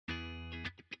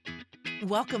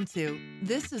Welcome to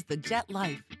This is the Jet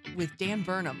Life with Dan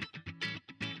Burnham,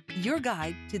 your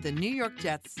guide to the New York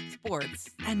Jets, sports,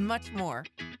 and much more.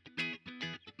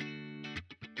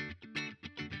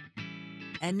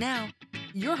 And now,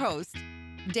 your host,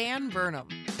 Dan Burnham.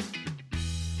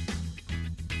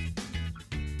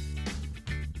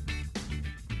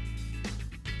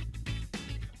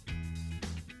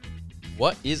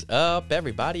 What is up,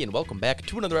 everybody, and welcome back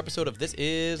to another episode of This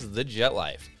is the Jet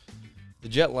Life. The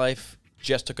Jet Life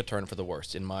just took a turn for the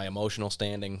worst. In my emotional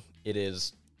standing, it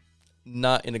is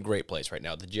not in a great place right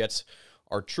now. The Jets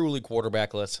are truly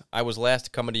quarterbackless. I was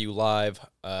last coming to you live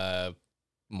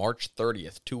March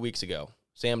 30th, 2 weeks ago.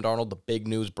 Sam Darnold, the big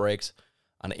news breaks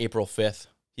on April 5th.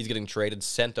 He's getting traded,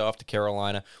 sent off to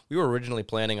Carolina. We were originally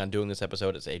planning on doing this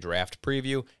episode as a draft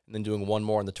preview and then doing one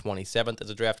more on the 27th as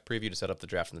a draft preview to set up the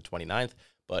draft on the 29th.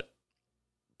 But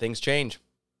things change.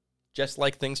 Just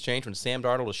like things change when Sam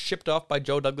Darnold was shipped off by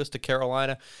Joe Douglas to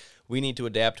Carolina, we need to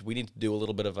adapt. We need to do a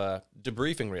little bit of a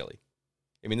debriefing, really.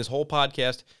 I mean, this whole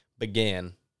podcast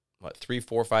began, 3,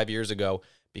 4, 5 years ago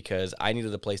because I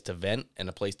needed a place to vent and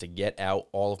a place to get out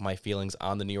all of my feelings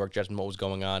on the New York Jets and what was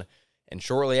going on. And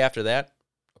shortly after that,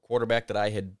 quarterback that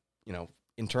I had,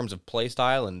 in terms of play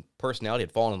style and personality,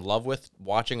 had fallen in love with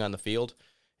watching on the field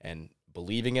and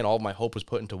believing it. All of my hope was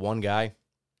put into one guy,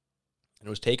 and it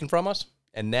was taken from us.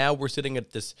 And now we're sitting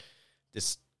at this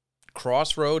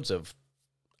crossroads of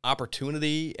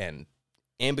opportunity and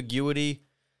ambiguity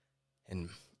and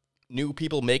new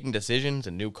people making decisions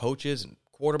and new coaches and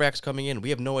quarterbacks coming in. We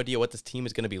have no idea what this team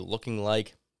is going to be looking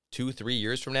like 2-3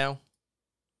 years from now.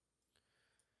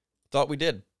 Thought we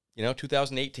did.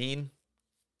 2018,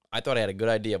 I thought I had a good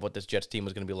idea of what this Jets team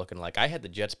was going to be looking like. I had the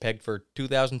Jets pegged for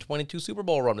 2022 Super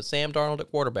Bowl run with Sam Darnold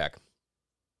at quarterback.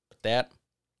 But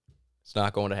it's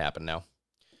not going to happen now.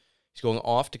 He's going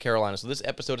off to Carolina. So this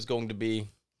episode is going to be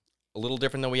a little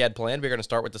different than we had planned. We're going to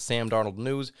start with the Sam Darnold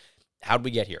news. How'd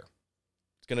we get here?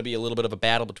 It's going to be a little bit of a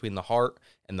battle between the heart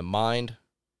and the mind. And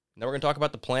then we're going to talk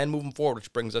about the plan moving forward,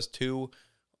 which brings us to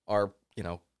our,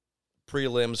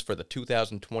 prelims for the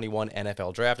 2021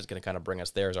 NFL Draft. Is going to kind of bring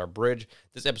us there as our bridge.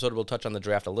 This episode will touch on the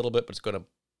draft a little bit, but it's going to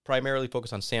primarily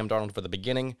focus on Sam Darnold for the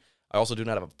beginning. I also do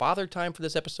not have a father time for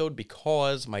this episode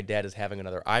because my dad is having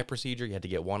another eye procedure. He had to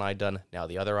get one eye done, now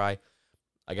the other eye.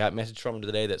 I got a message from him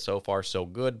today that so far so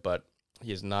good, but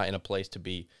he is not in a place to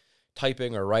be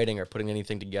typing or writing or putting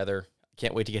anything together. I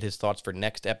can't wait to get his thoughts for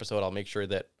next episode. I'll make sure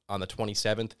that on the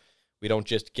 27th, we don't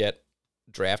just get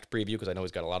draft preview, because I know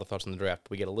he's got a lot of thoughts on the draft.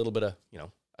 We get a little bit of,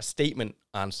 a statement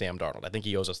on Sam Darnold. I think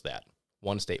he owes us that.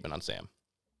 One statement on Sam.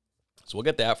 So we'll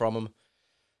get that from him.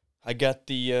 I got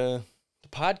the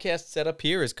podcast setup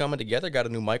here is coming together. Got a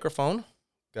new microphone.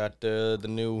 Got the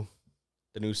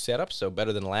new setup, so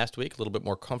better than last week. A little bit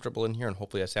more comfortable in here, and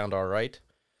hopefully I sound all right.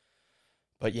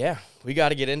 But yeah, we got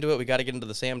to get into it. We got to get into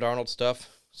the Sam Darnold stuff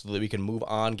so that we can move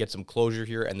on, get some closure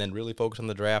here, and then really focus on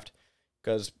the draft.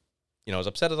 Because, as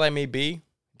upset as I may be,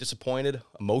 disappointed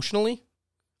emotionally,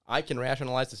 I can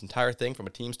rationalize this entire thing from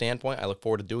a team standpoint. I look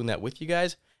forward to doing that with you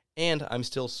guys, and I'm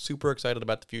still super excited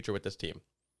about the future with this team.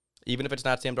 Even if it's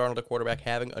not Sam Darnold at quarterback,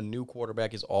 having a new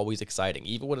quarterback is always exciting,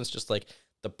 even when it's just like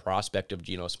the prospect of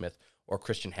Geno Smith or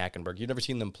Christian Hackenberg. You've never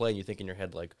seen them play, and you think in your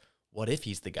head, like, what if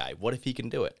he's the guy? What if he can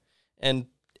do it? And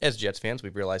as Jets fans,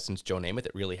 we've realized since Joe Namath,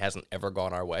 it really hasn't ever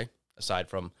gone our way, aside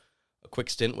from a quick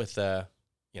stint with,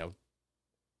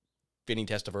 Vinny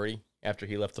Testaverde after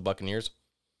he left the Buccaneers,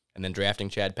 and then drafting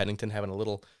Chad Pennington, having a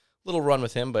little run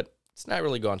with him, but it's not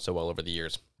really gone so well over the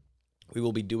years. We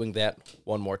will be doing that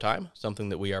one more time, something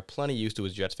that we are plenty used to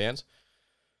as Jets fans.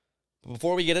 But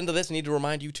before we get into this, I need to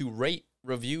remind you to rate,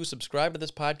 review, subscribe to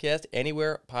this podcast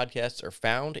anywhere podcasts are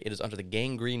found. It is under the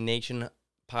Gang Green Nation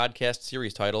podcast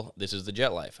series title, This is the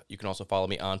Jet Life. You can also follow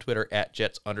me on Twitter at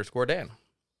Jets_Dan.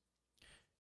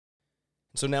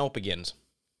 So now it begins,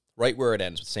 right where it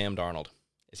ends with Sam Darnold.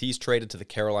 As he's traded to the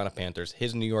Carolina Panthers,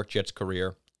 his New York Jets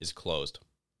career is closed.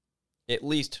 At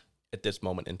least at this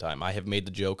moment in time. I have made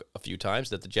the joke a few times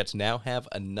that the Jets now have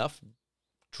enough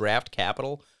draft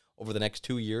capital over the next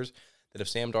 2 years that if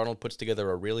Sam Darnold puts together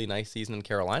a really nice season in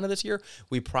Carolina this year,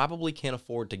 we probably can't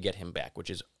afford to get him back, which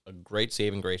is a great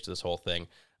saving grace to this whole thing,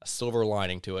 a silver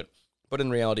lining to it. But in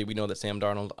reality, we know that Sam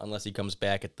Darnold, unless he comes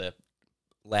back at the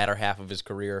latter half of his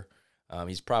career,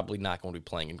 he's probably not going to be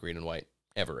playing in green and white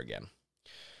ever again.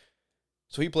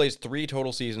 So he plays 3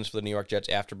 total seasons for the New York Jets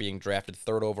after being drafted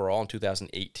 3rd overall in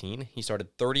 2018. He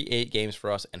started 38 games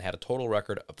for us and had a total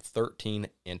record of 13-25.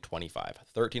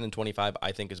 13-25,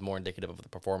 I think, is more indicative of the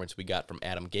performance we got from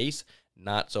Adam Gase,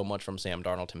 not so much from Sam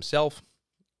Darnold himself.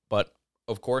 But,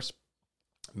 of course,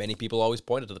 many people always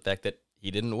pointed to the fact that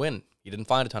he didn't win. He didn't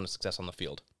find a ton of success on the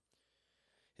field.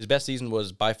 His best season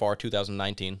was by far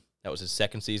 2019. That was his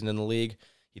second season in the league.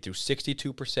 He threw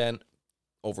 62%,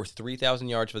 over 3,000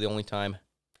 yards for the only time,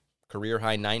 career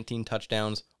high 19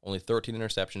 touchdowns, only 13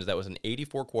 interceptions. That was an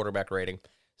 84 quarterback rating.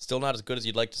 Still not as good as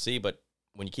you'd like to see, but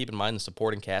when you keep in mind the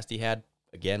supporting cast he had,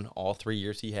 again, all 3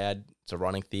 years he had, it's a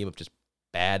running theme of just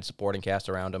bad supporting cast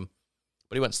around him.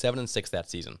 But he went 7-6 that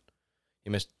season. He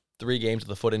missed 3 games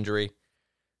with a foot injury.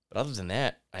 But other than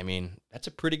that, I mean, that's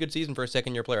a pretty good season for a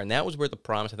second-year player. And that was where the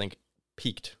promise, I think,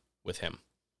 peaked with him.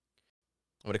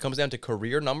 When it comes down to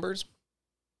career numbers,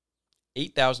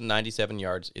 8,097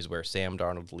 yards is where Sam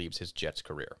Darnold leaves his Jets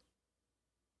career.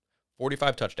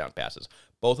 45 touchdown passes.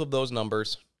 Both of those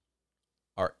numbers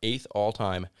are 8th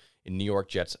all-time in New York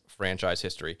Jets franchise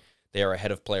history. They are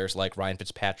ahead of players like Ryan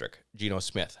Fitzpatrick, Geno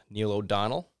Smith, Neil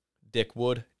O'Donnell, Dick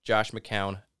Wood, Josh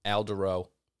McCown, Al Durow,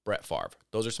 Brett Favre.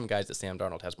 Those are some guys that Sam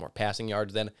Darnold has more passing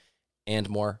yards than and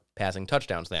more passing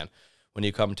touchdowns than. When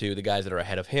you come to the guys that are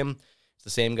ahead of him, it's the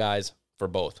same guys for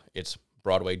both. It's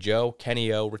Broadway Joe,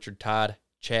 Kenny O, Richard Todd,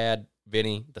 Chad,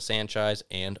 Vinny, the Sanchez,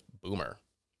 and Boomer.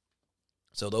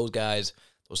 So those guys,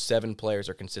 those 7 players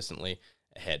are consistently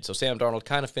ahead. So Sam Darnold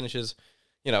kind of finishes,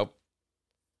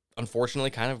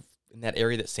 unfortunately, kind of in that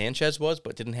area that Sanchez was,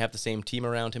 but didn't have the same team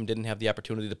around him, didn't have the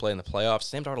opportunity to play in the playoffs.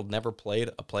 Sam Darnold never played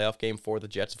a playoff game for the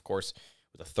Jets, of course,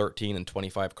 with a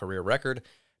 13-25 career record.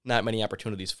 Not many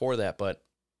opportunities for that, but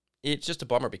it's just a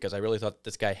bummer because I really thought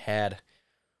this guy had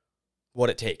what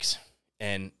it takes.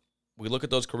 And we look at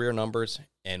those career numbers,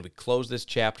 and we close this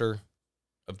chapter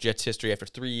of Jets history after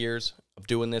 3 years of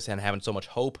doing this and having so much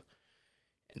hope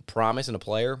and promise in a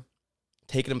player,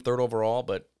 taking him 3rd overall,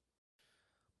 but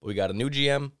we got a new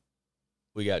GM,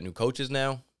 we got new coaches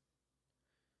now,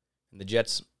 and the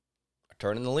Jets are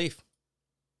turning the leaf.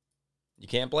 You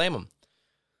can't blame them.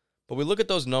 But we look at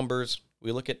those numbers,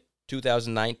 we look at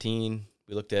 2019,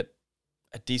 we looked at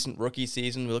a decent rookie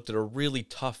season, we looked at a really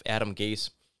tough Adam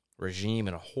Gase regime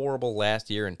and a horrible last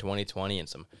year in 2020 and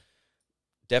some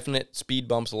definite speed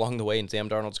bumps along the way in Sam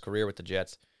Darnold's career with the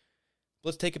Jets.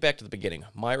 Let's take it back to the beginning.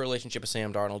 My relationship with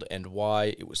Sam Darnold and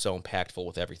why it was so impactful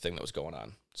with everything that was going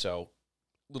on. So,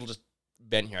 little just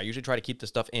vent here. I usually try to keep this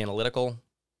stuff analytical.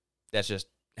 That's just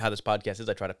how this podcast is.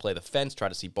 I try to play the fence, try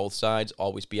to see both sides,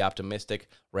 always be optimistic,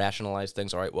 rationalize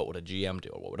things. All right, what would a GM do?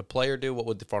 What would a player do? What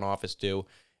would the front office do?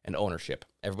 And ownership.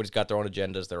 Everybody's got their own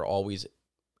agendas. There are always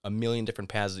a million different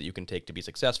paths that you can take to be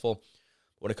successful.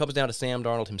 When it comes down to Sam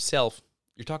Darnold himself,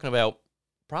 you're talking about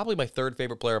probably my 3rd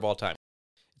favorite player of all time.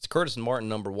 It's Curtis Martin,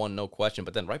 number 1, no question.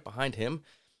 But then right behind him,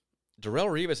 Darrelle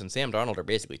Revis and Sam Darnold are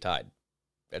basically tied.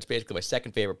 That's basically my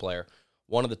 2nd favorite player.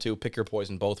 One of the two, pick your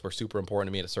poison. Both were super important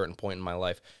to me at a certain point in my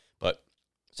life. But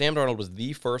Sam Darnold was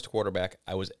the first quarterback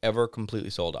I was ever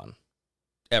completely sold on.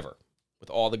 Ever.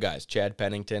 With all the guys, Chad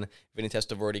Pennington, Vinny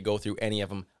Testaverde, go through any of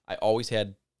them. I always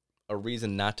had a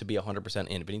reason not to be 100%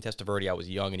 in. Vinny Testaverde, I was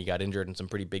young, and he got injured in some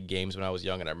pretty big games when I was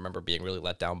young, and I remember being really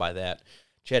let down by that.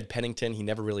 Chad Pennington, he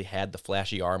never really had the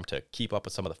flashy arm to keep up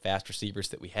with some of the fast receivers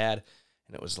that we had,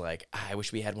 and it was like, I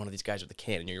wish we had one of these guys with a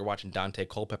cannon. You're watching Dante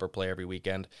Culpepper play every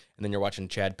weekend, and then you're watching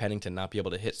Chad Pennington not be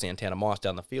able to hit Santana Moss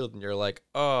down the field, and you're like,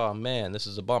 oh, man, this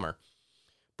is a bummer.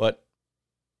 But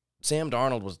Sam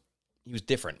Darnold he was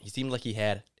different. He seemed like he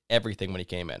had everything when he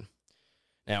came in.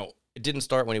 Now, it didn't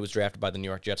start when he was drafted by the New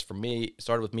York Jets. For me, it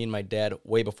started with me and my dad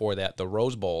way before that. The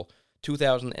Rose Bowl,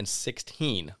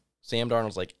 2016. Sam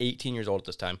Darnold's like 18 years old at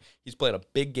this time. He's playing a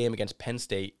big game against Penn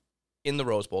State in the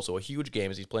Rose Bowl, so a huge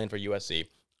game as he's playing for USC.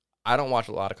 I don't watch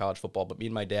a lot of college football, but me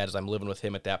and my dad, as I'm living with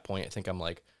him at that point, I think I'm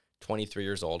like 23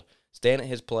 years old, staying at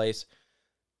his place.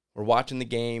 We're watching the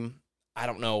game. I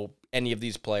don't know any of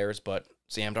these players, but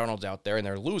Sam Darnold's out there, and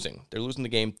they're losing. They're losing the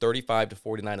game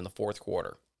 35-49 in the 4th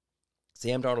quarter.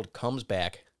 Sam Darnold comes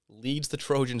back, leads the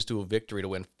Trojans to a victory to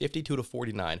win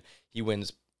 52-49. He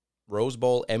wins Rose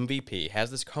Bowl MVP,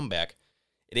 has this comeback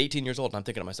at 18 years old, and I'm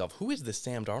thinking to myself, who is this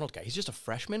Sam Darnold guy? He's just a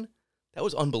freshman? That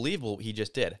was unbelievable what he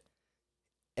just did.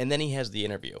 And then he has the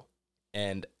interview.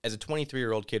 And as a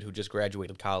 23-year-old kid who just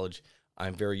graduated college,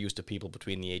 I'm very used to people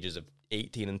between the ages of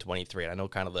 18 and 23. And I know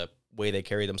kind of the way they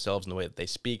carry themselves and the way that they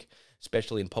speak,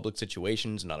 especially in public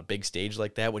situations and on a big stage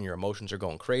like that when your emotions are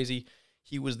going crazy.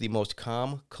 He was the most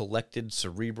calm, collected,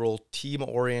 cerebral,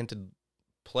 team-oriented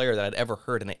player that I'd ever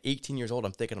heard. And at 18 years old,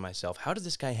 I'm thinking to myself, how does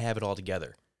this guy have it all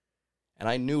together? And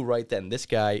I knew right then, this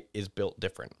guy is built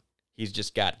different. He's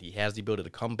just got it. He has the ability to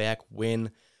come back,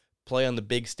 win, play on the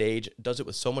big stage, does it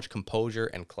with so much composure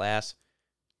and class.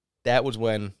 That was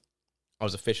when I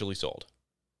was officially sold.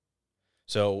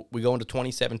 So we go into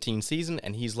 2017 season,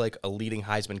 and he's like a leading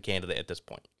Heisman candidate at this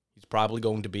point. He's probably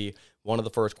going to be one of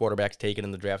the first quarterbacks taken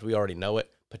in the draft. We already know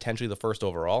it, potentially the first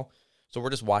overall. So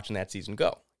we're just watching that season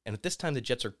go. And at this time, the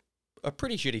Jets are a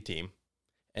pretty shitty team.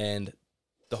 And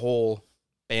the whole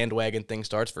bandwagon thing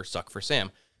starts for suck for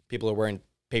Sam. People are wearing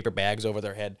paper bags over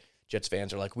their head. Jets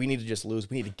fans are like, we need to just lose.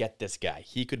 We need to get this guy.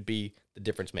 He could be the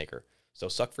difference maker. So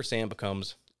suck for Sam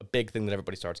becomes a big thing that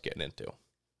everybody starts getting into.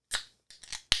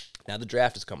 Now the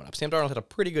draft is coming up. Sam Darnold had a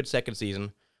pretty good second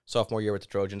season, sophomore year with the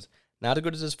Trojans. Not as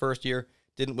good as his first year.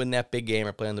 Didn't win that big game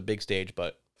or play on the big stage,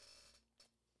 but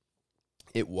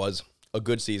it was a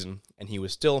good season, and he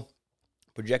was still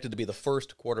projected to be the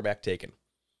first quarterback taken.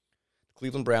 The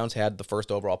Cleveland Browns had the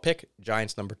first overall pick,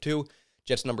 Giants number 2,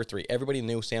 Jets number 3. Everybody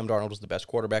knew Sam Darnold was the best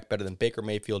quarterback, better than Baker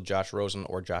Mayfield, Josh Rosen,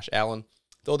 or Josh Allen,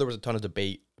 though there was a ton of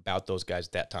debate about those guys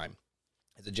at that time.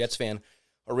 As a Jets fan,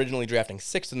 originally drafting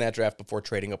 6th in that draft before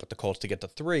trading up with the Colts to get to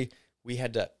 3, we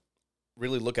had to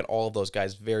really look at all of those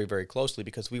guys very, very closely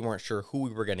because we weren't sure who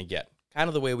we were going to get. Kind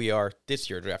of the way we are this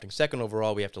year, drafting 2nd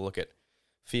overall, we have to look at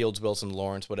Fields, Wilson,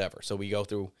 Lawrence, whatever. So we go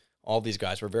through all these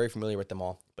guys. We're very familiar with them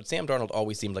all. But Sam Darnold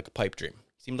always seemed like a pipe dream.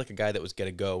 He seemed like a guy that was going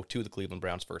to go to the Cleveland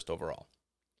Browns first overall.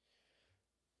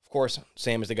 Of course,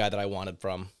 Sam is the guy that I wanted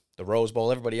from the Rose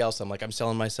Bowl. Everybody else, I'm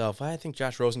selling myself. I think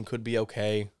Josh Rosen could be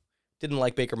okay. Didn't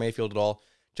like Baker Mayfield at all.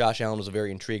 Josh Allen was a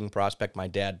very intriguing prospect. My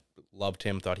dad loved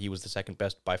him, thought he was the second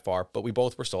best by far, but we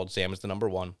both were sold. Sam is the number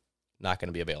 1, not going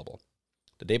to be available.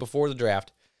 The day before the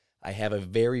draft, I have a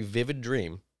very vivid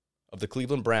dream of the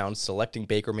Cleveland Browns selecting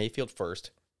Baker Mayfield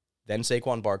first, then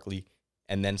Saquon Barkley,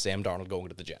 and then Sam Darnold going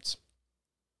to the Jets.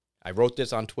 I wrote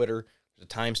this on Twitter. There's a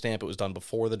timestamp. It was done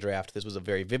before the draft. This was a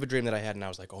very vivid dream that I had, and I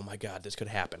was like, oh my God, this could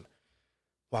happen.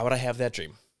 Why would I have that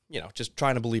dream? Just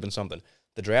trying to believe in something.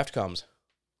 The draft comes.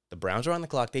 The Browns are on the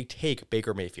clock. They take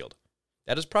Baker Mayfield.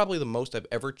 That is probably the most I've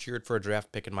ever cheered for a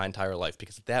draft pick in my entire life,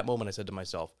 because at that moment I said to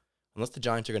myself, unless the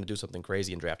Giants are going to do something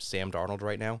crazy and draft Sam Darnold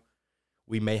right now,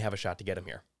 we may have a shot to get him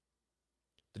here.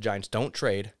 The Giants don't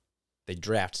trade. They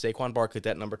draft Saquon Barkley at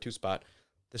that number 2 spot,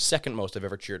 the second most I've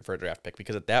ever cheered for a draft pick,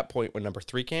 because at that point when number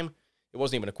 3 came, it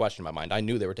wasn't even a question in my mind. I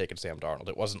knew they were taking Sam Darnold.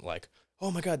 It wasn't like,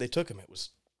 oh my God, they took him. It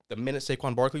was the minute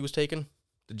Saquon Barkley was taken,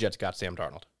 the Jets got Sam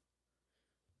Darnold.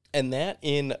 And that,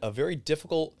 in a very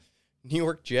difficult New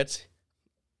York Jets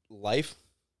life,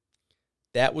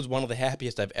 that was one of the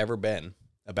happiest I've ever been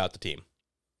about the team.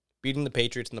 Beating the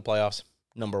Patriots in the playoffs,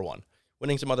 number 1.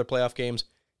 Winning some other playoff games,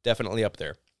 definitely up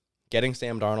there. Getting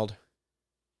Sam Darnold,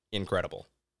 incredible.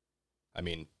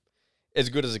 As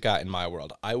good as it got in my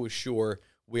world. I was sure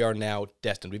we are now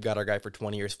destined. We've got our guy for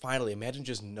 20 years. Finally, imagine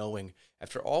just knowing,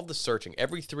 after all of the searching,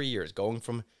 every 3 years, going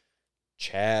from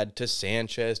Chad to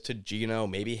Sanchez to Geno,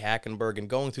 maybe Hackenberg, and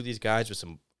going through these guys with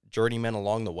some journeymen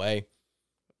along the way,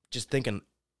 just thinking,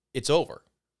 it's over.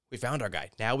 We found our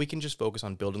guy. Now we can just focus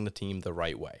on building the team the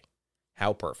right way.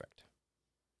 How perfect.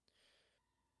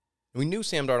 We knew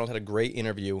Sam Darnold had a great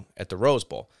interview at the Rose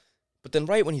Bowl, but then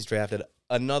right when he's drafted,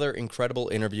 another incredible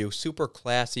interview, super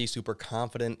classy, super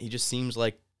confident. He just seems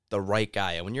like the right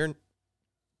guy. And when you're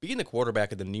being the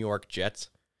quarterback of the New York Jets,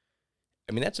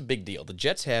 that's a big deal. The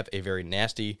Jets have a very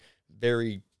nasty,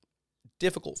 very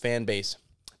difficult fan base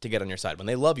to get on your side. When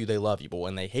they love you, but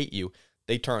when they hate you,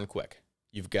 they turn quick.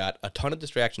 You've got a ton of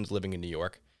distractions living in New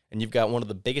York, and you've got one of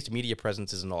the biggest media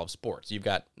presences in all of sports. You've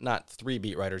got not 3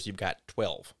 beat writers, you've got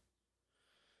 12.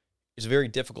 It's very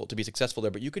difficult to be successful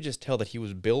there, but you could just tell that he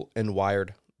was built and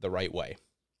wired the right way.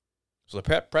 So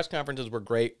the press conferences were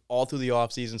great all through the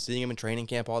offseason, seeing him in training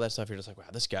camp, all that stuff. You're just like, wow,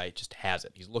 this guy just has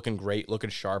it. He's looking great, looking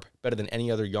sharp, better than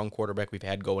any other young quarterback we've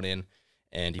had going in.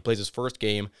 And he plays his first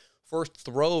game, first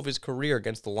throw of his career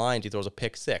against the Lions. He throws a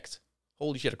pick 6.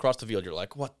 Holy shit, across the field, you're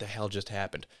like, what the hell just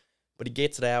happened? But he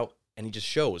gets it out, and he just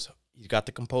shows. He's got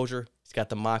the composure. He's got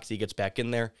the moxie. He gets back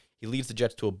in there. He leads the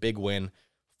Jets to a big win.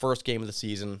 First game of the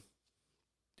season.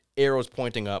 Arrows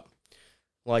pointing up.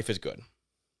 Life is good.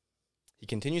 He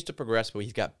continues to progress, but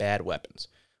he's got bad weapons.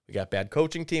 We got bad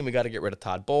coaching team. We got to get rid of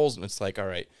Todd Bowles, and it's like, all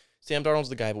right, Sam Darnold's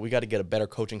the guy, but we got to get a better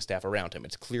coaching staff around him.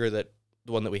 It's clear that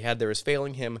the one that we had there is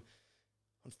failing him.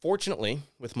 Unfortunately,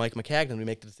 with Mike Maccagnan, we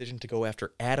make the decision to go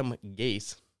after Adam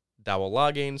Gase, Dowell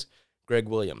Loggains, Greg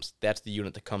Williams. That's the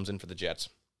unit that comes in for the Jets.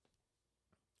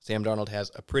 Sam Darnold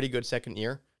has a pretty good second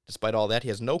year. Despite all that, he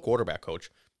has no quarterback coach.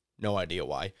 No idea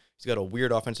why. He's got a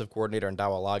weird offensive coordinator in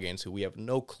Dowell Loggains, who we have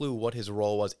no clue what his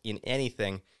role was in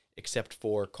anything except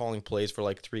for calling plays for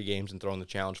like 3 games and throwing the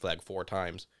challenge flag 4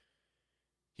 times.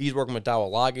 He's working with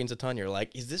Dowell Loggains a ton. You're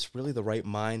like, is this really the right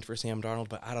mind for Sam Darnold?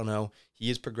 But I don't know.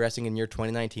 He is progressing in year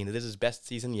 2019. It is his best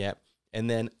season yet. And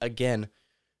then, again,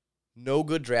 No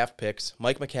good draft picks.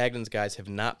 Mike McCagnon's guys have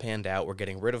not panned out. We're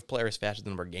getting rid of players faster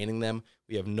than we're gaining them.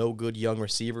 We have no good young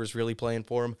receivers really playing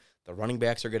for him. The running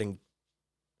backs are getting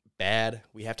bad.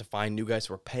 We have to find new guys.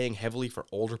 So we're paying heavily for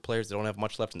older players that don't have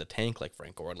much left in the tank, like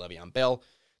Frank Gore and Le'Veon Bell.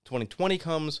 2020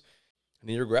 comes, and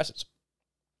he regresses.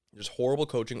 There's horrible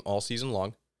coaching all season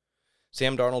long.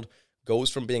 Sam Darnold goes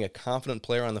from being a confident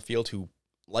player on the field who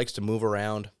likes to move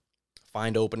around,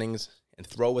 find openings, and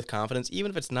throw with confidence,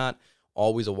 even if it's not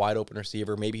always a wide open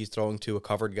receiver. Maybe he's throwing to a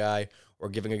covered guy or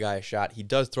giving a guy a shot. He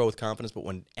does throw with confidence, but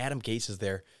when Adam Gase is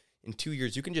there, in 2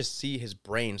 years, you can just see his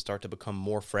brain start to become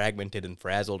more fragmented and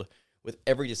frazzled with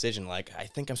every decision. Like, I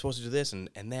think I'm supposed to do this and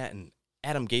that. And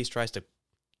Adam Gase tries to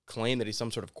claim that he's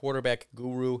some sort of quarterback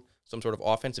guru, some sort of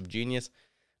offensive genius.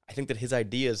 I think that his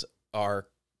ideas are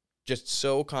just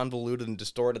so convoluted and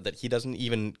distorted that he doesn't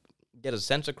even get his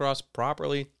sense across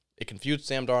properly. It confused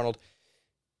Sam Darnold.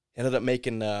 Ended up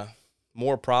making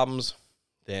more problems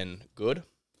than good.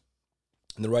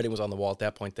 And the writing was on the wall at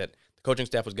that point that the coaching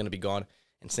staff was going to be gone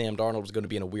and Sam Darnold was going to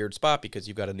be in a weird spot because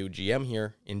you've got a new GM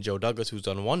here in Joe Douglas who's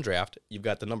done one draft. You've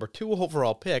got the number 2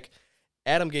 overall pick.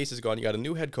 Adam Gase is gone. You got a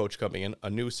new head coach coming in, a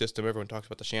new system. Everyone talks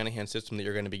about the Shanahan system that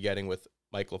you're going to be getting with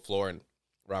Mike LaFleur and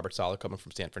Robert Saleh coming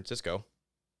from San Francisco.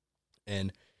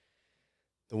 And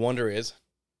the wonder is,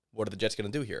 what are the Jets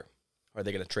going to do here? Are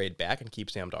they going to trade back and keep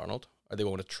Sam Darnold? Are they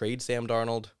going to trade Sam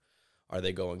Darnold? Are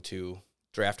they going to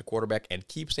draft a quarterback and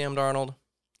keep Sam Darnold?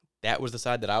 That was the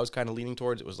side that I was kind of leaning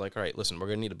towards. It was like, all right, listen, we're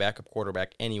going to need a backup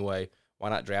quarterback anyway. Why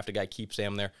not draft a guy, keep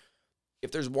Sam there?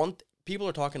 If there's one, people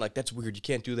are talking like, that's weird. You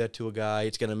can't do that to a guy.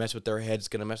 It's going to mess with their heads. It's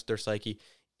going to mess with their psyche.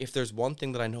 If there's one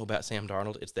thing that I know about Sam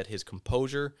Darnold, it's that his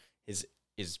composure, his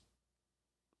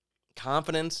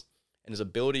confidence, and his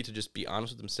ability to just be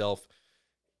honest with himself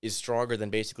is stronger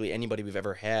than basically anybody we've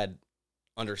ever had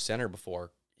under center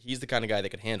before. He's the kind of guy that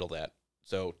could handle that.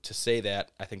 So to say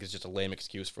that, I think is just a lame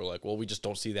excuse for like, well, we just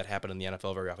don't see that happen in the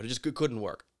NFL very often. It just couldn't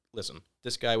work. Listen,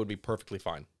 this guy would be perfectly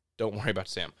fine. Don't worry about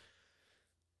Sam.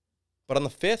 But on the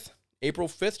 5th, April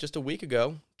 5th, just a week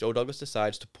ago, Joe Douglas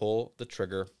decides to pull the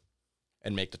trigger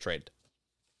and make the trade.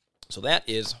 So that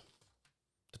is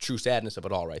the true sadness of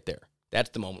it all right there. That's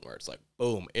the moment where it's like,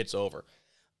 boom, it's over.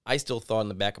 I still thought in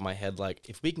the back of my head, like,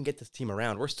 if we can get this team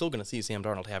around, we're still going to see Sam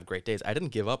Darnold have great days. I didn't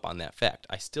give up on that fact.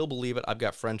 I still believe it. I've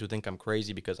got friends who think I'm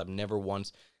crazy because I've never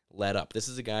once let up. This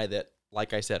is a guy that,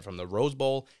 like I said, from the Rose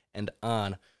Bowl and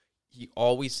on, he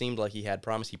always seemed like he had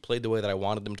promise. He played the way that I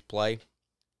wanted him to play.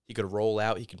 He could roll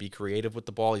out. He could be creative with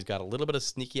the ball. He's got a little bit of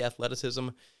sneaky athleticism,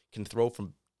 can throw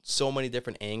from so many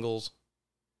different angles.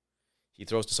 He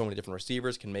throws to so many different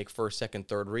receivers, can make first, second,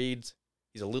 third reads.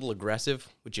 He's a little aggressive,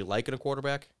 which you like in a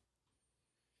quarterback.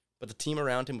 But the team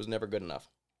around him was never good enough.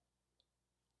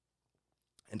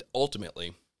 And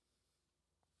ultimately,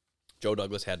 Joe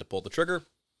Douglas had to pull the trigger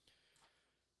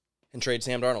and trade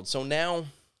Sam Darnold. So now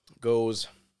goes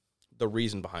the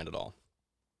reason behind it all.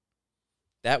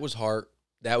 That was heart.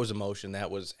 That was emotion.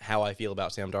 That was how I feel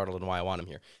about Sam Darnold and why I want him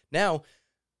here. Now,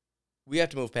 we have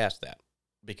to move past that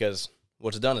because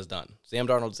what's done is done. Sam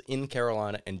Darnold's in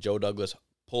Carolina, and Joe Douglas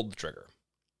pulled the trigger.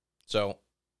 So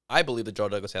I believe that Joe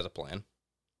Douglas has a plan.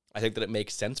 I think that it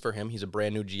makes sense for him. He's a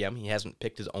brand new GM. He hasn't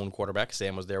picked his own quarterback.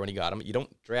 Sam was there when he got him. You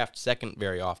don't draft second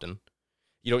very often.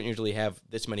 You don't usually have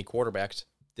this many quarterbacks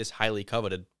this highly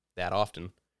coveted that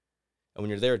often. And when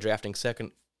you're there drafting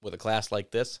second with a class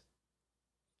like this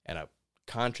and a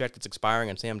contract that's expiring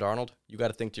on Sam Darnold, you got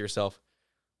to think to yourself,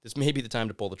 this may be the time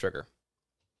to pull the trigger.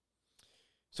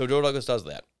 So Joe Douglas does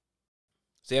that.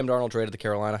 Sam Darnold traded to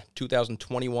Carolina,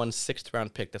 2021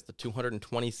 6th-round pick. That's the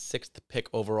 226th pick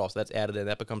overall. So that's added in.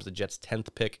 That becomes the Jets'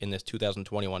 10th pick in this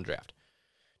 2021 draft.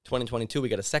 2022, we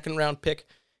got a 2nd-round pick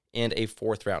and a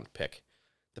 4th-round pick.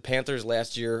 The Panthers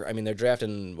last year, I mean, they're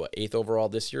drafting, 8th overall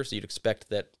this year, so you'd expect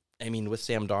that, I mean, with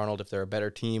Sam Darnold, if they're a better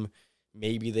team,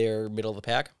 maybe they're middle of the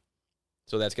pack.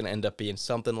 So that's going to end up being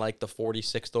something like the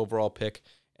 46th overall pick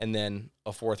and then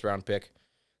a 4th-round pick.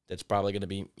 That's probably going to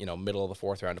be, middle of the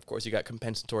 4th round. Of course, you got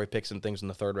compensatory picks and things in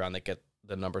the 3rd round that get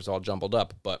the numbers all jumbled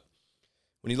up. But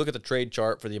when you look at the trade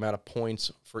chart for the amount of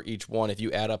points for each one, if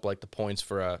you add up like the points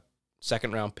for a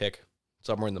 2nd-round pick,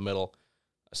 somewhere in the middle,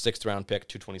 a 6th-round pick,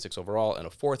 226 overall, and a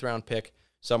 4th-round pick,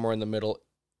 somewhere in the middle,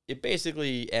 it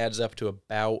basically adds up to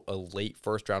about a late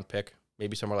 1st-round pick,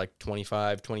 maybe somewhere like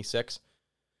 25, 26.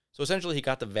 So essentially, he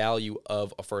got the value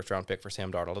of a 1st-round pick for Sam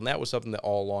Darnold. And that was something that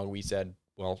all along we said,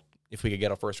 well, if we could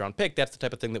get a 1st-round pick, that's the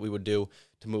type of thing that we would do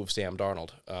to move Sam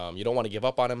Darnold. You don't want to give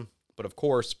up on him, but of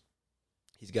course,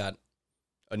 he's got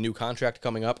a new contract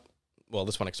coming up. Well,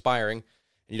 this one expiring, and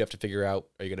you'd have to figure out,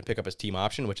 are you going to pick up his team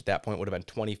option, which at that point would have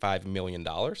been $25 million,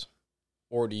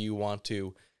 or do you want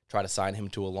to try to sign him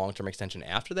to a long-term extension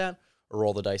after that, or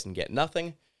roll the dice and get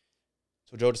nothing.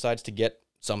 So Joe decides to get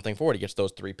something for it. He gets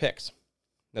those 3 picks.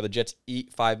 Now the Jets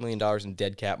eat $5 million in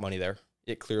dead cap money there.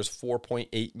 It clears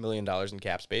 $4.8 million in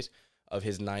cap space of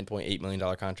his $9.8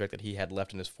 million contract that he had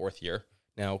left in his 4th year.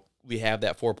 Now, we have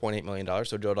that $4.8 million,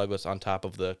 so Joe Douglas, on top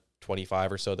of the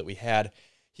 25 or so that we had,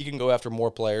 he can go after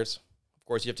more players. Of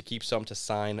course, you have to keep some to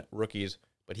sign rookies,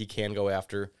 but he can go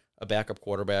after a backup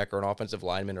quarterback or an offensive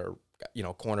lineman or,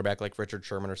 cornerback like Richard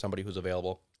Sherman or somebody who's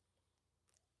available.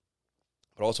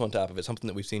 But also on top of it, something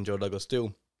that we've seen Joe Douglas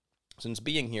do since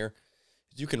being here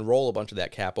is you can roll a bunch of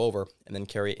that cap over and then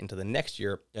carry it into the next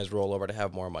year as rollover to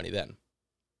have more money then.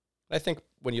 I think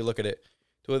when you look at it,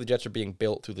 the way the Jets are being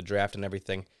built through the draft and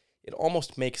everything, it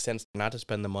almost makes sense not to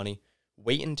spend the money.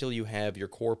 Wait until you have your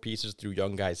core pieces through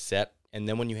young guys set, and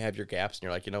then when you have your gaps and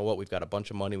you're like, you know what, we've got a bunch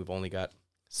of money, we've only got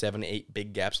 7, 8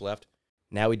 big gaps left,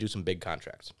 now we do some big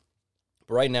contracts.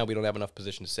 But right now, we don't have enough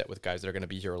position to set with guys that are going to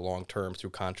be here long-term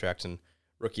through contracts and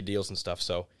rookie deals and stuff,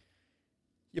 so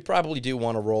you probably do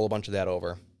want to roll a bunch of that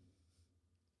over.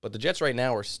 But the Jets right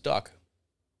now are stuck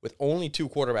with only 2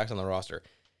 quarterbacks on the roster,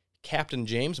 Captain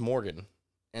James Morgan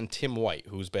and Tim White,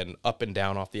 who's been up and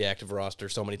down off the active roster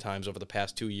so many times over the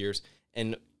past 2 years,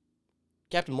 and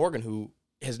Captain Morgan, who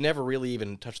has never really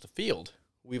even touched the field.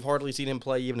 We've hardly seen him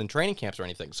play even in training camps or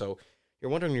anything, so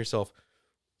you're wondering to yourself,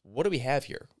 what do we have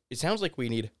here? It sounds like we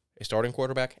need a starting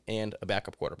quarterback and a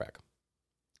backup quarterback.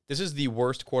 This is the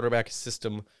worst quarterback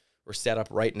system or setup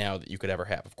right now that you could ever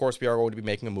have. Of course, we are going to be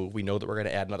making a move. We know that we're going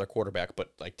to add another quarterback,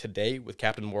 but like today with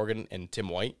Captain Morgan and Tim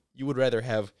White, you would rather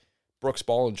have Brooks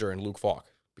Bollinger and Luke Falk,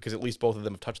 because at least both of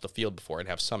them have touched the field before and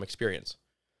have some experience.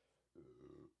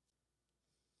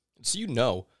 So you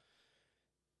know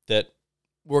that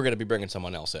we're going to be bringing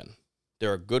someone else in.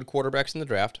 There are good quarterbacks in the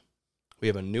draft. We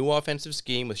have a new offensive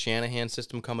scheme with Shanahan's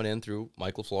system coming in through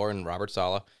Michael Flohr and Robert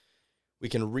Saleh. We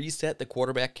can reset the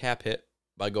quarterback cap hit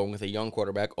by going with a young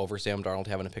quarterback over Sam Darnold,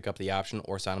 having to pick up the option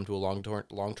or sign him to a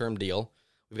long-term deal.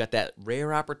 We've got that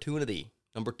rare opportunity,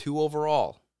 number 2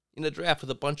 overall, in the draft with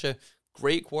a bunch of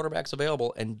great quarterbacks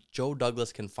available, and Joe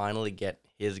Douglas can finally get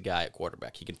his guy at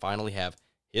quarterback. He can finally have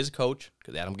his coach,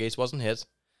 because Adam Gase wasn't his.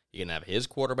 He can have his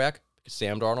quarterback, because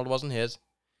Sam Darnold wasn't his.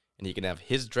 And he can have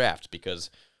his draft, because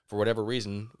for whatever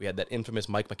reason, we had that infamous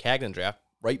Mike McCagnon draft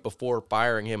right before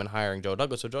firing him and hiring Joe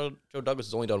Douglas. So Joe Douglas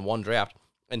has only done 1 draft.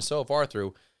 And so far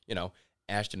through,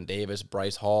 Ashton Davis,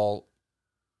 Bryce Hall,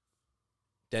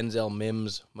 Denzel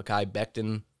Mims, Mekhi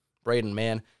Becton, Braden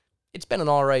Mann, it's been an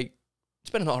all right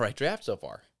draft so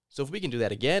far. So if we can do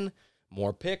that again,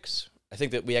 more picks, I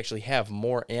think that we actually have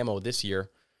more ammo this year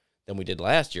than we did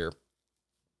last year.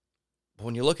 But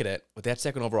when you look at it, with that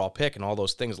 2nd overall pick and all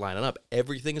those things lining up,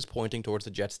 everything is pointing towards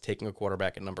the Jets taking a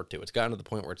quarterback at number 2. It's gotten to the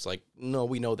point where it's like, no,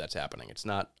 we know that's happening. It's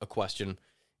not a question.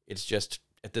 It's just,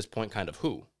 at this point, kind of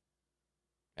who.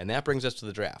 And that brings us to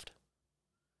the draft.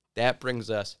 That brings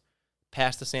us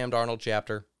past the Sam Darnold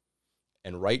chapter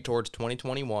and right towards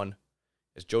 2021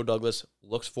 as Joe Douglas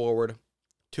looks forward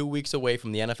 2 weeks away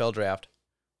from the NFL draft,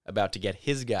 about to get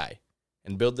his guy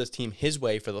and build this team his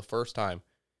way for the first time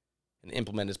and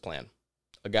implement his plan.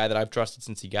 A guy that I've trusted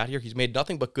since he got here. He's made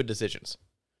nothing but good decisions.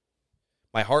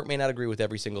 My heart may not agree with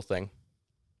every single thing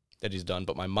that he's done,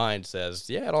 but my mind says,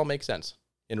 yeah, it all makes sense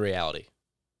in reality.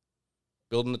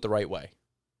 Building it the right way.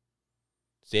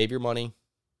 Save your money.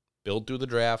 Build through the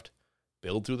draft.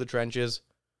 Build through the trenches.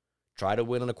 Try to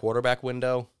win in a quarterback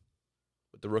window.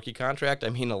 With the rookie contract, I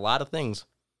mean, a lot of things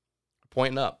are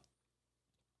pointing up.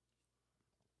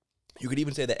 You could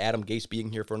even say that Adam Gase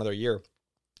being here for another year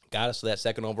got us to that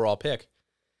 2nd overall pick,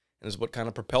 and is what kind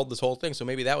of propelled this whole thing. So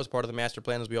maybe that was part of the master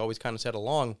plan, as we always kind of said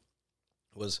along,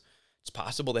 was it's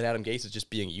possible that Adam Gase is just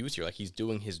being used here. Like, he's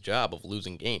doing his job of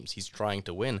losing games. He's trying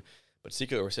to win, but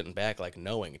secretly we're sitting back like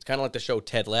knowing. It's kind of like the show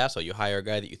Ted Lasso. You hire a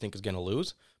guy that you think is going to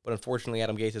lose, but unfortunately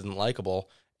Adam Gase isn't likable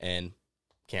and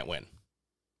can't win.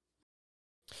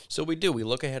 So we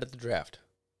look ahead at the draft.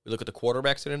 We look at the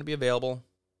quarterbacks that are going to be available,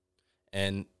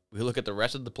 and we look at the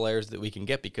rest of the players that we can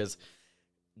get, because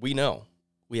we know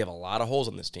we have a lot of holes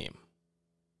on this team.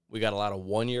 We got a lot of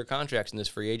 1-year contracts in this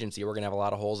free agency. We're going to have a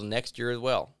lot of holes in next year as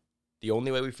well. The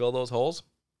only way we fill those holes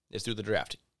is through the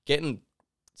draft. Getting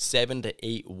 7 to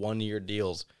 8 1-year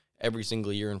deals every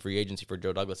single year in free agency for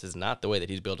Joe Douglas is not the way that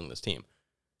he's building this team.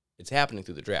 It's happening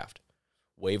through the draft.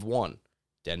 Wave 1,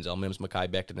 Denzel Mims, Mekhi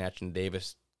Becton, Ashton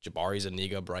Davis, Jabari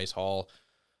Zuniga, Bryce Hall,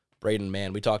 Braden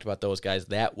Mann. We talked about those guys.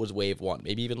 That was wave 1.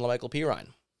 Maybe even Michael Pirine.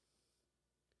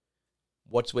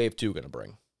 What's wave 2 going to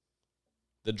bring?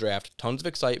 The draft. Tons of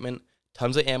excitement,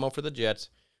 tons of ammo for the Jets,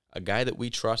 a guy that we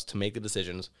trust to make the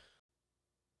decisions.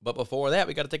 But before that,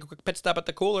 we got to take a quick pit stop at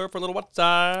the cooler for a little What's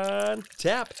on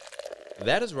Tap.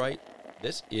 That is right.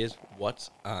 This is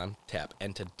What's on Tap.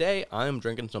 And today I'm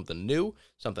drinking something new,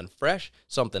 something fresh,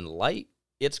 something light.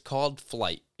 It's called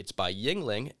Flight. It's by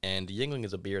Yuengling, and Yuengling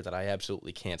is a beer that I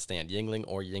absolutely can't stand. Yuengling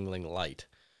or Yuengling Light.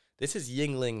 This is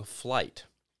Yuengling Flight,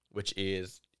 which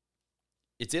is,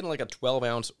 it's in like a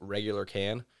 12-ounce regular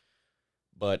can,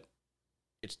 but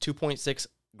it's 2.6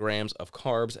 grams of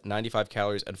carbs, 95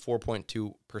 calories, and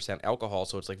 4.2% alcohol.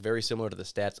 So it's like very similar to the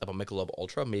stats of a Michelob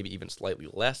Ultra, maybe even slightly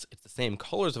less. It's the same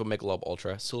colors of a Michelob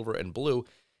Ultra, silver and blue,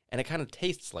 and it kind of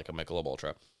tastes like a Michelob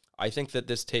Ultra. I think that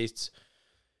this tastes,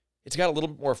 it's got a little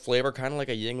bit more flavor, kind of like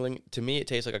a Yuengling. To me, it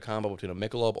tastes like a combo between a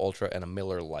Michelob Ultra and a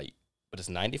Miller Lite, but it's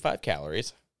 95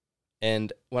 calories.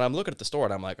 And when I'm looking at the store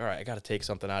and I'm like, all right, I got to take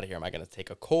something out of here. Am I going to take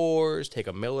a Coors, take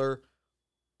a Miller,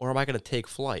 or am I going to take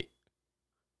Flight?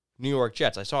 New York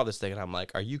Jets. I saw this thing and I'm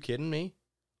like, are you kidding me?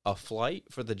 A Flight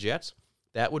for the Jets?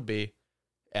 That would be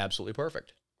absolutely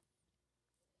perfect.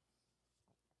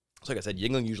 So like I said,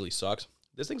 Yuengling usually sucks.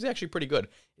 This thing's actually pretty good.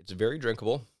 It's very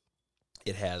drinkable.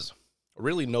 It has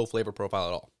really no flavor profile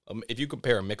at all. If you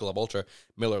compare a Michelob Ultra,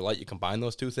 Miller Lite, you combine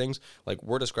those two things, like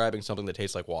we're describing something that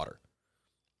tastes like water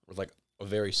with like a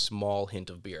very small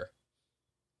hint of beer.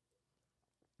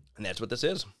 And that's what this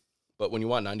is. But when you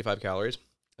want 95 calories,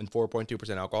 and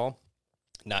 4.2% alcohol,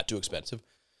 not too expensive.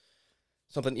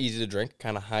 Something easy to drink,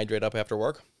 kind of hydrate up after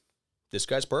work. This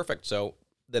guy's perfect. So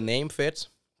the name fits,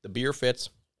 the beer fits,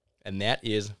 and that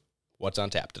is What's on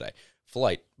Tap today.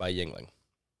 Flight by Yuengling.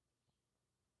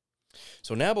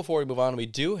 So now before we move on, we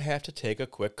do have to take a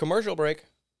quick commercial break.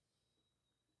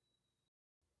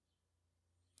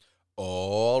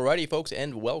 Alrighty, folks,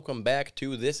 and welcome back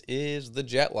to This is the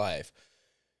Jet Life.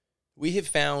 We have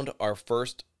found our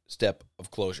first step of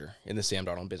closure in the Sam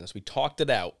Darnold business. We talked it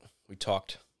out. We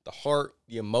talked the heart,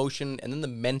 the emotion, and then the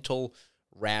mental,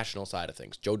 rational side of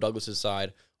things. Joe Douglas's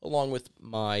side, along with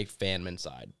my fanman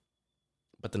side.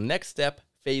 But the next step,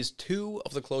 phase 2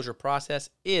 of the closure process,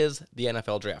 is the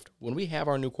NFL draft. When we have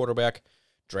our new quarterback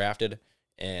drafted,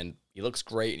 and he looks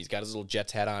great, and he's got his little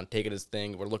Jets hat on, taking his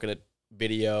thing, we're looking at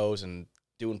videos and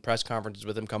doing press conferences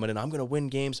with him coming in. I'm going to win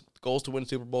games, goals to win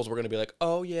Super Bowls. We're going to be like,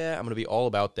 oh yeah, I'm going to be all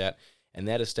about that. And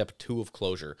that is step 2 of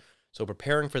closure. So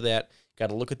preparing for that, got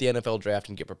to look at the NFL draft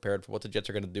and get prepared for what the Jets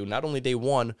are going to do, not only day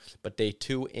 1, but day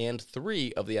 2 and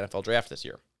 3 of the NFL draft this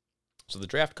year. So the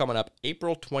draft coming up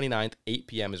April 29th, 8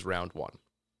 p.m. is round 1.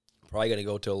 Probably going to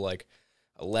go till like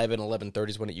 11:30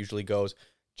 is when it usually goes.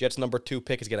 Jets number 2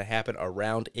 pick is going to happen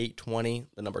around 8:20.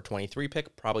 The number 23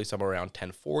 pick, probably somewhere around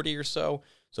 10:40 or so.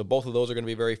 So both of those are going to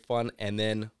be very fun. And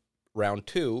then round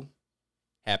 2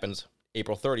 happens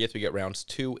April 30th. We get rounds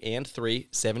 2 and 3,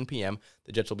 7 p.m.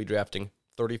 The Jets will be drafting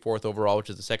 34th overall, which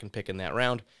is the second pick in that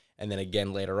round. And then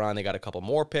again later on, they got a couple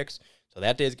more picks. So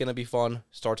that day is going to be fun.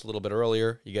 Starts a little bit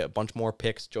earlier. You get a bunch more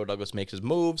picks. Joe Douglas makes his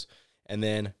moves. And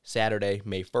then Saturday,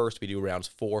 May 1st, we do rounds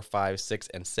 4, 5, 6,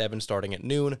 and 7 starting at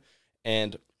noon.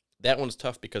 And that one's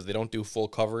tough because they don't do full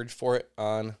coverage for it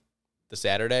on the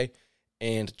Saturday.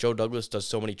 And Joe Douglas does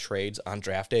so many trades on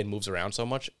draft day and moves around so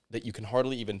much that you can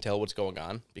hardly even tell what's going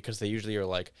on, because they usually are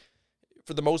like,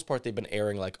 for the most part, they've been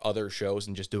airing like other shows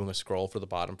and just doing a scroll for the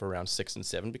bottom for round 6 and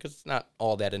 7 because it's not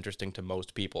all that interesting to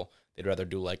most people. They'd rather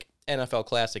do like NFL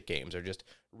Classic games or just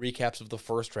recaps of the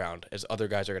first round as other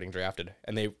guys are getting drafted.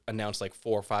 And they announce like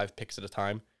 4 or 5 picks at a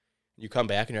time. You come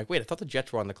back and you're like, wait, I thought the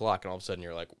Jets were on the clock. And all of a sudden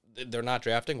you're like, they're not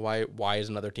drafting? Why is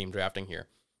another team drafting here?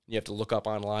 You have to look up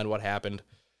online what happened.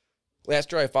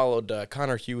 Last year I followed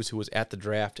Connor Hughes, who was at the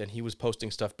draft, and he was posting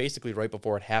stuff basically right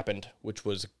before it happened, which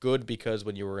was good because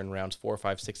when you were in rounds 4,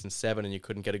 5, 6, and 7 and you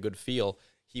couldn't get a good feel,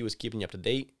 he was keeping you up to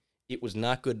date. It was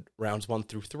not good rounds 1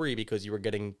 through 3 because you were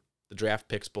getting the draft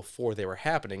picks before they were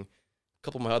happening. A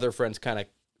couple of my other friends kind of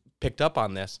picked up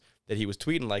on this, that he was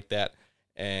tweeting like that,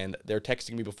 and they're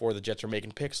texting me before the Jets are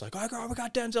making picks, like, oh, we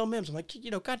got Denzel Mims. I'm like,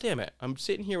 God damn it. I'm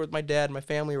sitting here with my dad, my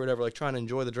family, or whatever, like trying to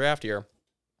enjoy the draft here.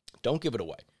 Don't give it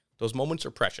away. Those moments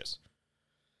are precious.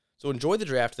 So enjoy the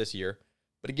draft this year.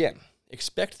 But again,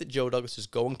 expect that Joe Douglas is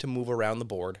going to move around the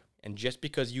board. And just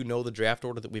because you know the draft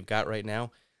order that we've got right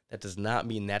now, that does not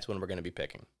mean that's when we're going to be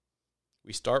picking.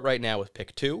 We start right now with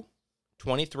pick 2,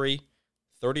 23,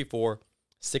 34,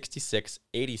 66,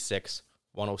 86,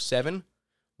 107,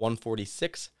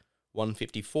 146,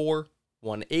 154,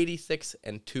 186,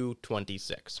 and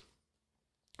 226.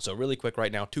 So really quick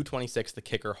right now, 226, the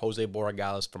kicker, Jose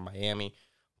Borregales from Miami.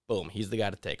 Boom, he's the guy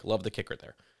to take. Love the kicker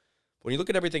there. When you look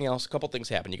at everything else, a couple things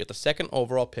happen. You get the second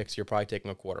overall pick, so you're probably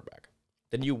taking a quarterback.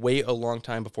 Then you wait a long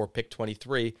time before pick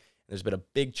 23, and There's been a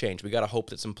big change. We got to hope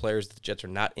that some players that the Jets are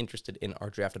not interested in are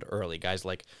drafted early. Guys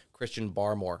like Christian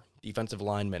Barmore, defensive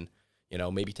linemen,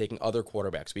 maybe taking other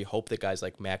quarterbacks. We hope that guys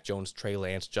like Mac Jones, Trey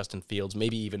Lance, Justin Fields,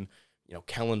 maybe even,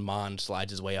 Kellen Mond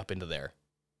slides his way up into there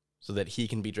so that he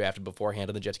can be drafted beforehand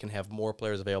and the Jets can have more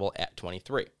players available at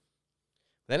 23.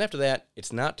 Then after that,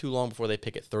 it's not too long before they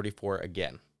pick at 34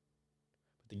 again.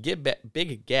 The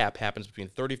big gap happens between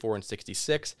 34 and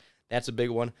 66. That's a big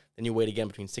one. Then you wait again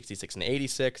between 66 and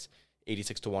 86,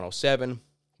 86 to 107,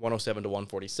 107 to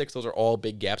 146. Those are all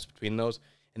big gaps between those.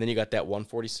 And then you got that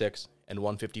 146 and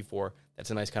 154. That's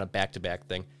a nice kind of back-to-back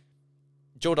thing.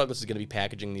 Joe Douglas is going to be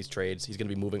packaging these trades. He's going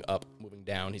to be moving up, moving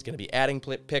down. He's going to be adding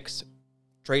picks,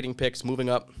 trading picks, moving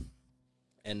up.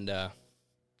 And,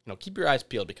 keep your eyes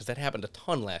peeled because that happened a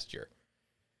ton last year.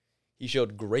 He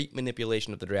showed great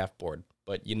manipulation of the draft board,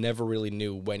 but you never really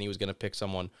knew when he was going to pick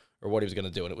someone or what he was going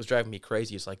to do. And it was driving me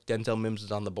crazy. It's like Denzel Mims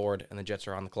is on the board and the Jets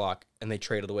are on the clock and they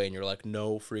traded away and you're like,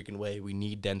 no freaking way. We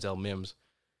need Denzel Mims.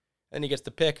 Then he gets the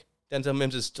pick. Denzel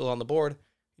Mims is still on the board.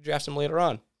 He drafts him later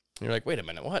on. And you're like, wait a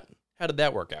minute, what? How did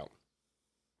that work out?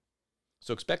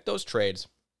 So expect those trades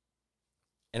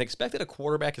and expect that a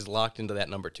quarterback is locked into that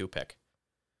number 2 pick.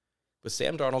 With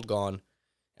Sam Darnold gone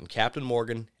and Captain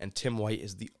Morgan and Tim White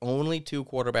is the only 2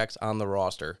 quarterbacks on the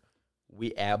roster,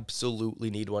 we absolutely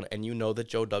need one. And you know that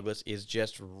Joe Douglas is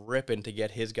just ripping to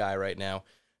get his guy right now.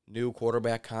 New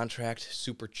quarterback contract,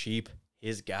 super cheap.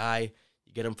 His guy,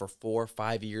 you get him for 4 or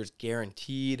 5 years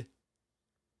guaranteed.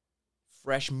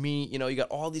 Fresh meat, you got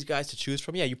all these guys to choose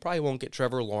from. Yeah, you probably won't get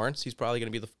Trevor Lawrence. He's probably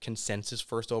going to be the consensus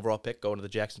first overall pick going to the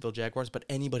Jacksonville Jaguars. But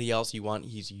anybody else you want,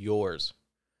 he's yours.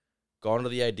 Gone are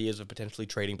the ideas of potentially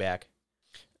trading back.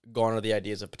 Gone are the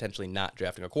ideas of potentially not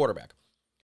drafting a quarterback.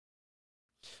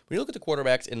 When you look at the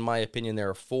quarterbacks, in my opinion, there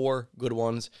are 4 good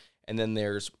ones, and then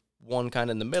there's one kind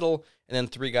of in the middle, and then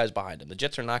 3 guys behind them. The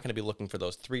Jets are not going to be looking for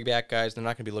those 3 back guys. They're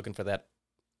not going to be looking for that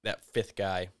 5th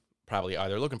guy probably either.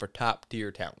 They're looking for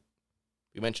top-tier talent.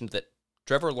 We mentioned that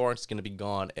Trevor Lawrence is going to be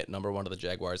gone at number 1 of the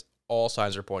Jaguars. All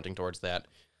signs are pointing towards that.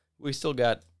 We still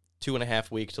got 2.5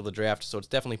 weeks till the draft, so it's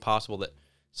definitely possible that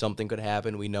something could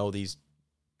happen. We know these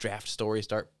draft stories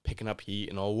start picking up heat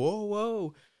and all,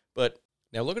 whoa. But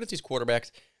now looking at these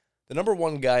quarterbacks, the number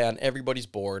 1 guy on everybody's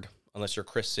board, unless you're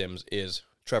Chris Sims, is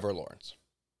Trevor Lawrence.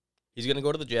 He's going to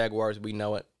go to the Jaguars. We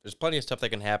know it. There's plenty of stuff that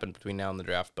can happen between now and the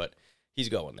draft, but he's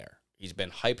going there. He's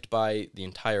been hyped by the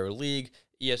entire league,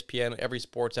 ESPN, every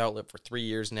sports outlet for 3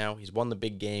 years now. He's won the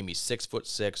big game. He's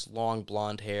 6'6", long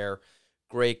blonde hair,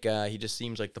 great guy. He just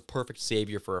seems like the perfect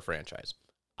savior for a franchise.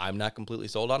 I'm not completely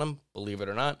sold on him, believe it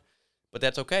or not, but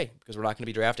that's okay because we're not going to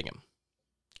be drafting him.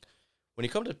 When you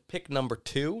come to pick number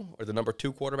 2 or the number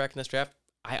 2 quarterback in this draft,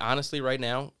 I honestly right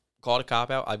now call it a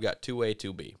cop-out. I've got 2A,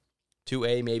 2B.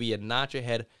 2A maybe a notch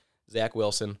ahead, Zach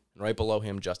Wilson, and right below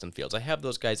him, Justin Fields. I have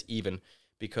those guys even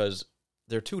because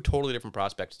they're 2 totally different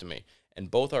prospects to me,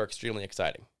 and both are extremely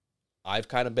exciting. I've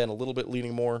kind of been a little bit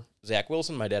leaning more Zach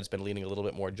Wilson. My dad's been leaning a little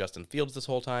bit more Justin Fields this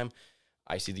whole time.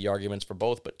 I see the arguments for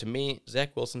both, but to me,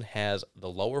 Zach Wilson has the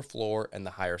lower floor and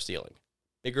the higher ceiling.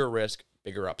 Bigger risk,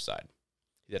 bigger upside.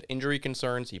 He's had injury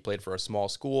concerns. He played for a small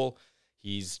school.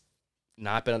 He's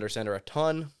not been under center a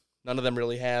ton. None of them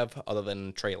really have, other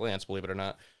than Trey Lance, believe it or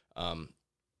not.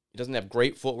 He doesn't have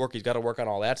great footwork. He's got to work on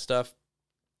all that stuff.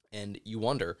 And you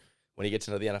wonder, when he gets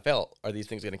into the NFL, are these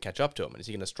things going to catch up to him? And is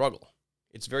he going to struggle?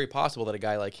 It's very possible that a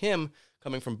guy like him,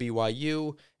 coming from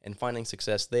BYU and finding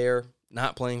success there,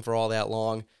 not playing for all that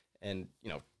long, and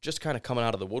just kind of coming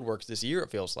out of the woodworks this year,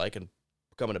 it feels like, and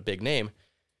becoming a big name,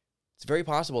 it's very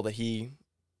possible that he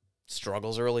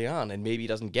struggles early on and maybe he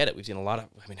doesn't get it. We've seen a lot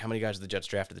of, how many guys the Jets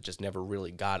drafted that just never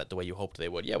really got it the way you hoped they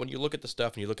would? Yeah, when you look at the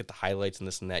stuff and you look at the highlights and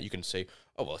this and that, you can say,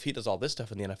 oh, well, if he does all this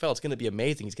stuff in the NFL, it's going to be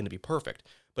amazing. He's going to be perfect.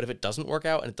 But if it doesn't work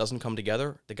out and it doesn't come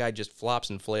together, the guy just flops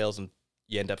and flails and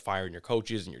you end up firing your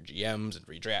coaches and your GMs and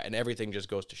redraft, and everything just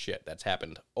goes to shit. That's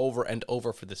happened over and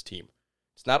over for this team.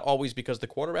 It's not always because the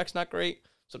quarterback's not great.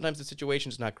 Sometimes the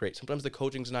situation's not great. Sometimes the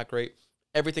coaching's not great.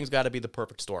 Everything's got to be the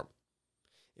perfect storm.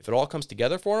 If it all comes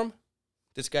together for him,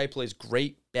 this guy plays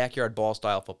great backyard ball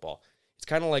style football. It's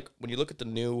kind of like when you look at the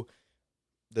new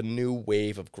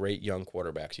wave of great young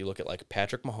quarterbacks. You look at like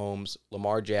Patrick Mahomes,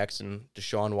 Lamar Jackson,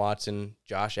 Deshaun Watson,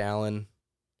 Josh Allen,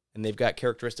 and they've got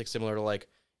characteristics similar to like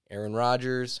Aaron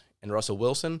Rodgers and Russell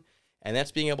Wilson, and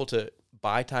that's being able to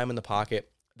buy time in the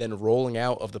pocket, then rolling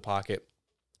out of the pocket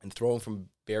and throwing from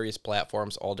various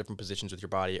platforms, all different positions with your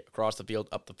body, across the field,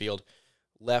 up the field,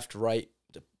 left, right,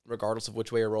 regardless of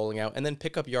which way you're rolling out, and then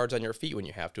pick up yards on your feet when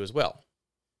you have to as well.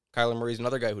 Kyler Murray's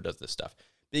another guy who does this stuff.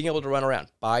 Being able to run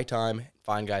around, buy time,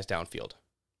 find guys downfield.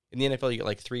 In the NFL, you get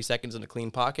like 3 seconds in a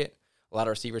clean pocket. A lot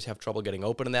of receivers have trouble getting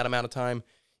open in that amount of time.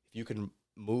 If you can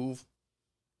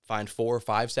find 4 or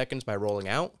 5 seconds by rolling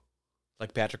out,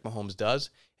 like Patrick Mahomes does,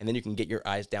 and then you can get your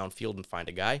eyes downfield and find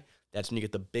a guy, that's when you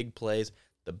get the big plays,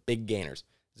 the big gainers.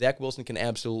 Zach Wilson can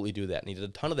absolutely do that, and he did a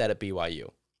ton of that at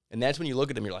BYU. And that's when you look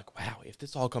at him, you're like, wow, if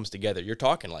this all comes together, you're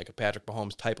talking like a Patrick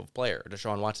Mahomes type of player, a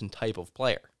Deshaun Watson type of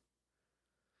player.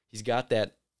 He's got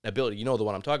that ability. You know the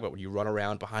one I'm talking about, when you run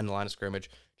around behind the line of scrimmage,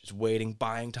 just waiting,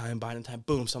 buying time,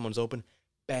 boom, someone's open,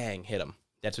 bang, hit him.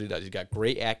 That's what he does. He's got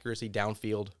great accuracy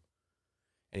downfield,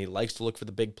 and he likes to look for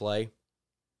the big play,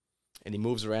 and he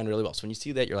moves around really well. So when you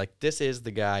see that, you're like, this is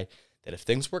the guy that if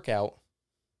things work out,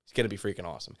 he's going to be freaking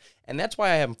awesome. And that's why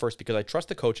I have him first, because I trust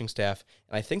the coaching staff,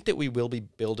 and I think that we will be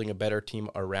building a better team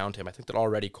around him. I think that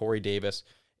already Corey Davis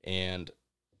and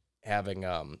having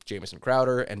Jamison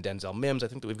Crowder and Denzel Mims, I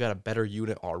think that we've got a better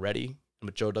unit already. And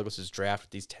with Joe Douglas's draft,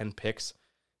 with these 10 picks,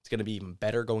 it's going to be even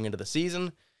better going into the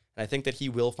season. And I think that he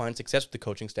will find success with the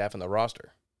coaching staff and the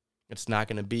roster. It's not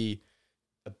going to be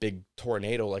a big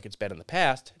tornado like it's been in the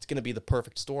past. It's going to be the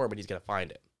perfect storm, and he's going to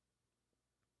find it.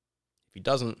 If he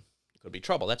doesn't, it could be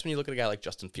trouble. That's when you look at a guy like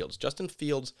Justin Fields. Justin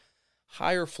Fields,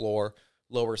 higher floor,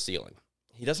 lower ceiling.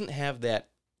 He doesn't have that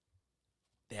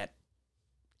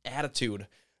attitude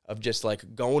of just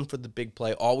like going for the big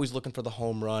play, always looking for the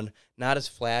home run, not as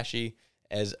flashy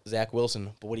as Zach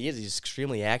Wilson. But what he is, he's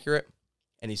extremely accurate,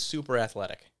 and he's super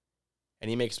athletic. And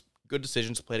he makes good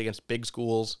decisions, played against big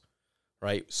schools,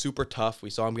 right? Super tough. We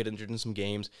saw him get injured in some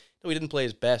games. No, he didn't play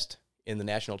his best in the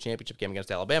national championship game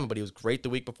against Alabama, but he was great the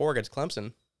week before against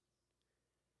Clemson.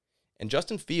 And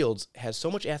Justin Fields has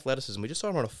so much athleticism. We just saw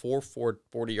him run a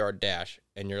 40-yard dash,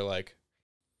 and you're like,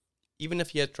 even if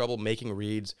he has trouble making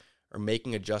reads or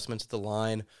making adjustments at the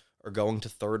line or going to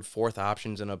third, fourth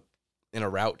options in a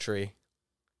route tree,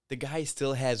 the guy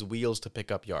still has wheels to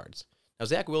pick up yards. Now,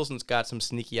 Zach Wilson's got some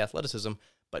sneaky athleticism,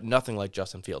 but nothing like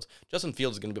Justin Fields. Justin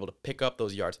Fields is going to be able to pick up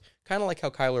those yards, kind of like how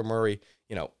Kyler Murray,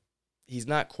 he's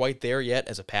not quite there yet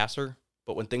as a passer,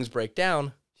 but when things break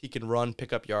down, he can run,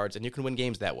 pick up yards, and you can win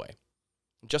games that way.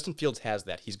 Justin Fields has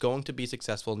that. He's going to be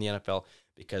successful in the NFL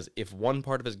because if one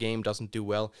part of his game doesn't do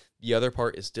well, the other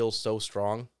part is still so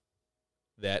strong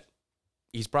that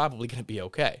he's probably going to be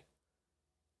okay.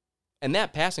 And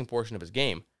that passing portion of his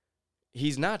game,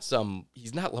 he's not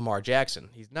Lamar Jackson.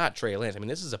 He's not Trey Lance. I mean,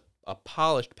 this is a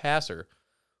polished passer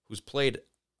who's played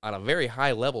on a very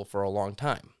high level for a long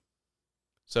time.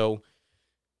 So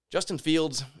Justin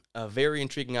Fields, a very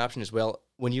intriguing option as well.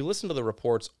 When you listen to the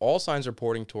reports, all signs are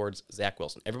pointing towards Zach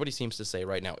Wilson. Everybody seems to say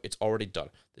right now, it's already done.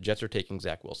 The Jets are taking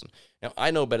Zach Wilson. Now, I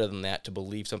know better than that to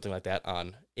believe something like that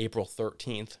on April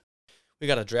 13th. We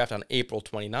got a draft on April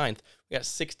 29th. We got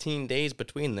 16 days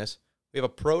between this. We have a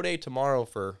pro day tomorrow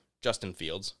for Justin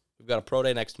Fields. We've got a pro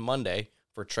day next Monday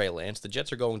for Trey Lance. The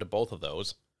Jets are going to both of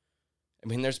those. I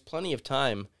mean, there's plenty of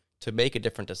time to make a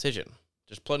different decision.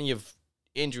 There's plenty of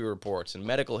injury reports and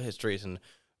medical histories and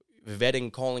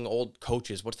vetting, calling old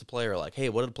coaches. What's the player like? Hey,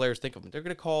 what do the players think of him? They're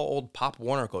going to call old Pop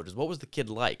Warner coaches. What was the kid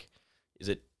like? Is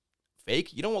it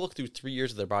fake? You don't want to look through 3 years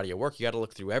of their body of work. You got to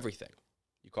look through everything.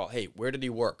 You call, hey, where did he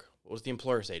work? What was the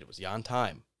employer say? Was he on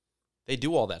time? They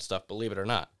do all that stuff, believe it or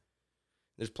not.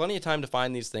 There's plenty of time to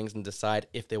find these things and decide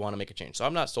if they want to make a change. So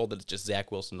I'm not sold that it's just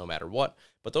Zach Wilson no matter what,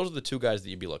 but those are the two guys that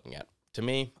you'd be looking at. To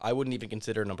me, I wouldn't even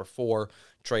consider number 4,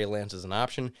 Trey Lance, as an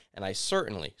option, and I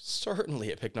certainly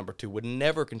at pick number 2 would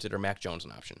never consider Mac Jones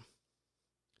an option.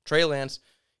 Trey Lance,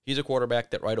 he's a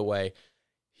quarterback that right away,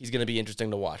 he's going to be interesting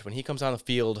to watch. When he comes on the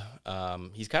field,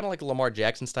 he's kind of like a Lamar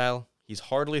Jackson style. He's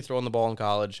hardly thrown the ball in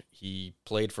college. He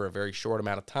played for a very short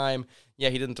amount of time. Yeah,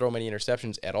 he didn't throw many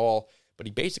interceptions at all, but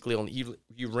he basically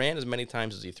he ran as many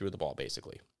times as he threw the ball,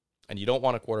 basically. And you don't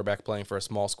want a quarterback playing for a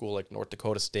small school like North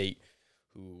Dakota State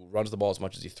who runs the ball as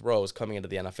much as he throws coming into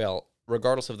the NFL,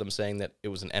 regardless of them saying that it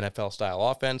was an NFL-style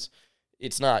offense.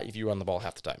 It's not if you run the ball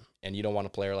half the time. And you don't want a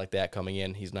player like that coming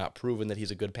in. He's not proven that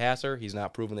he's a good passer. He's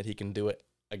not proven that he can do it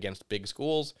against big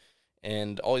schools.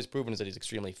 And all he's proven is that he's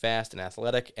extremely fast and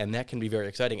athletic, and that can be very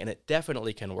exciting, and it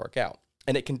definitely can work out.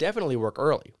 And it can definitely work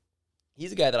early.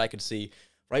 He's a guy that I could see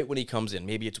right when he comes in.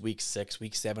 Maybe it's week 6,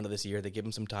 week 7 of this year. They give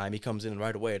him some time. He comes in, and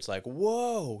right away it's like,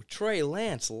 whoa, Trey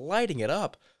Lance lighting it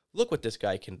up. Look what this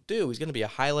guy can do. He's going to be a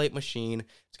highlight machine.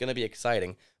 It's going to be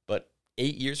exciting. But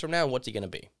 8 years from now, what's he going to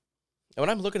be? And when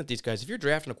I'm looking at these guys, if you're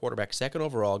drafting a quarterback 2nd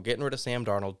overall, getting rid of Sam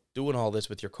Darnold, doing all this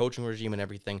with your coaching regime and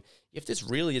everything, if this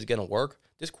really is going to work,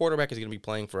 this quarterback is going to be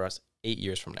playing for us 8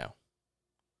 years from now.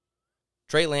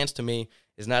 Trey Lance, to me,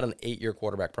 is not an 8-year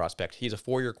quarterback prospect. He's a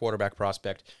 4-year quarterback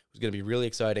prospect who's going to be really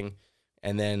exciting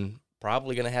and then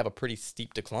probably going to have a pretty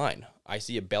steep decline. I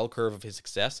see a bell curve of his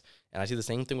success, and I see the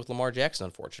same thing with Lamar Jackson,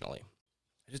 unfortunately.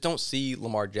 I just don't see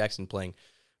Lamar Jackson playing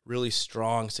really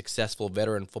strong, successful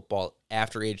veteran football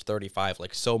after age 35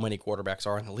 like so many quarterbacks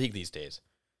are in the league these days.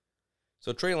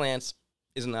 So Trey Lance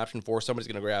is an option 4. Somebody's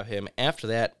going to grab him. After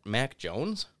that, Mac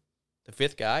Jones, the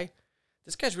 5th guy.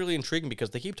 This guy's really intriguing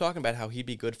because they keep talking about how he'd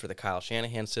be good for the Kyle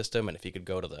Shanahan system, and if he could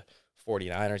go to the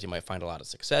 49ers, he might find a lot of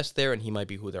success there, and he might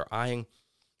be who they're eyeing.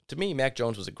 To me, Mac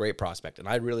Jones was a great prospect, and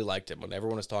I really liked him. When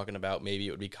everyone was talking about maybe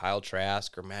it would be Kyle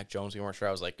Trask or Mac Jones, we weren't sure.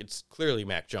 I was like, it's clearly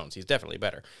Mac Jones. He's definitely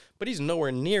better. But he's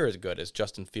nowhere near as good as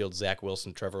Justin Fields, Zach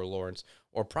Wilson, Trevor Lawrence,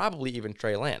 or probably even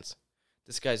Trey Lance.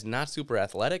 This guy's not super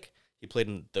athletic. He played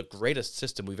in the greatest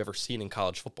system we've ever seen in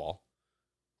college football,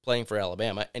 playing for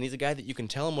Alabama, and he's a guy that you can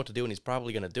tell him what to do, and he's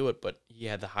probably going to do it, but he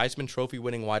had the Heisman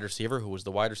Trophy-winning wide receiver, who was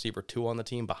the wide receiver 2 on the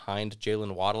team behind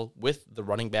Jalen Waddle, with the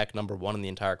running back number 1 in the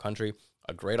entire country,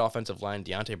 a great offensive line,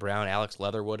 Deontay Brown, Alex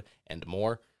Leatherwood, and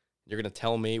more. You're going to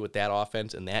tell me with that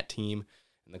offense and that team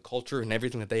and the culture and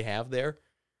everything that they have there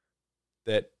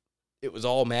that it was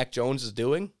all Mac Jones is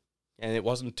doing? And it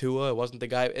wasn't Tua, it wasn't the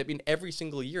guy. I mean, every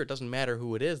single year, it doesn't matter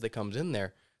who it is that comes in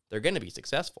there, they're going to be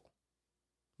successful.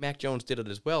 Mac Jones did it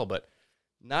as well, but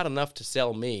not enough to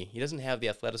sell me. He doesn't have the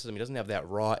athleticism. He doesn't have that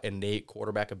raw, innate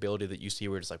quarterback ability that you see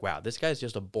where it's like, wow, this guy's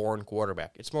just a born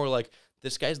quarterback. It's more like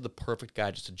this guy's the perfect guy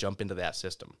just to jump into that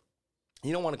system.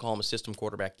 You don't want to call him a system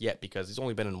quarterback yet because he's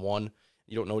only been in one.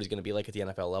 You don't know what he's going to be like at the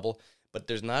NFL level, but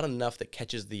there's not enough that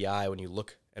catches the eye when you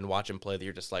look and watch him play that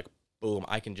you're just like, boom,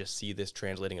 I can just see this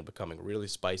translating and becoming really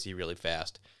spicy, really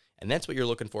fast. And that's what you're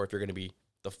looking for if you're going to be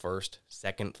the 1st,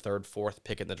 2nd, 3rd, 4th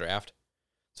pick in the draft.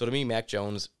 So to me, Mac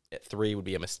Jones at 3 would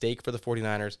be a mistake for the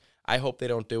 49ers. I hope they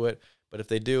don't do it, but if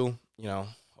they do, a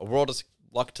world of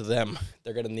luck to them.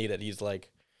 They're going to need it. He's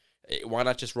like, why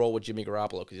not just roll with Jimmy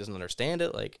Garoppolo because he doesn't understand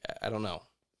it? Like, I don't know.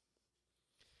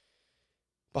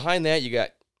 Behind that, you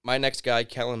got my next guy,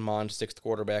 Kellen Mond, 6th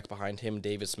quarterback. Behind him,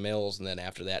 Davis Mills, and then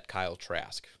after that, Kyle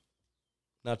Trask.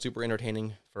 Not super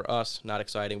entertaining for us. Not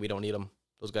exciting. We don't need them.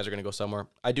 Those guys are going to go somewhere.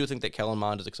 I do think that Kellen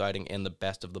Mond is exciting and the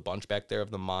best of the bunch back there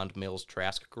of the Mond, Mills,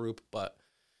 Trask group, but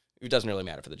it doesn't really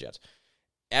matter for the Jets.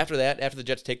 After that, after the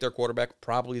Jets take their quarterback,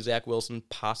 probably Zach Wilson,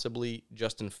 possibly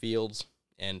Justin Fields,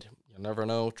 and you'll never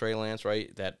know, Trey Lance,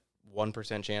 right? That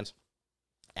 1% chance.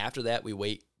 After that, we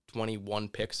wait 21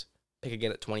 picks, pick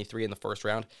again at 23 in the 1st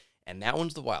round, and that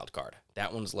one's the wild card.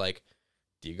 That one's like,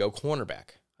 do you go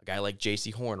cornerback? A guy like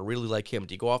J.C. Horn, really like him.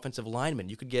 Do you go offensive lineman?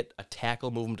 You could get a tackle,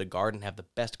 move him to guard, and have the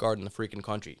best guard in the freaking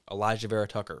country. Elijah Vera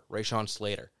Tucker, Rashawn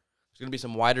Slater. There's going to be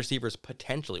some wide receivers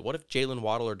potentially. What if Jalen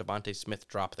Waddle or Devontae Smith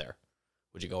drop there?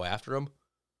 Would you go after him?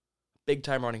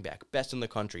 Big-time running back, best in the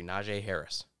country, Najee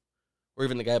Harris. Or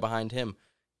even the guy behind him,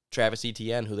 Travis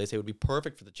Etienne, who they say would be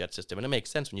perfect for the Jet system. And it makes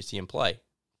sense when you see him play.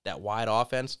 That wide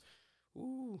offense,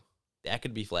 ooh, that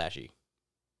could be flashy.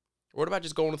 Or what about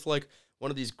just going with like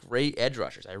one of these great edge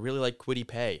rushers? I really like Kwity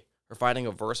Paye. Or finding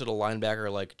a versatile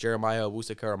linebacker like Jeremiah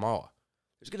Owusu-Koramoah.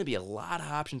 There's going to be a lot of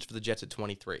options for the Jets at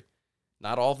 23.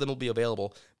 Not all of them will be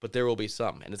available, but there will be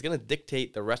some. And it's going to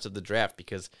dictate the rest of the draft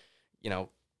because,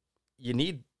 you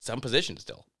need some position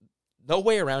still. No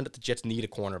way around it. The Jets need a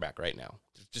cornerback right now.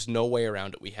 There's just no way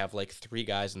around it. We have like 3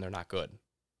 guys and they're not good.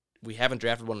 We haven't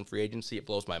drafted one in free agency. It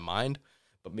blows my mind.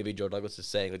 But maybe Joe Douglas is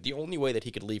saying that the only way that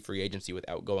he could leave free agency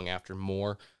without going after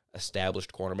more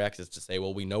established cornerbacks is to say,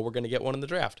 well, we know we're going to get one in the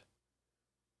draft.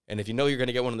 And if you know you're going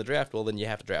to get one in the draft, well, then you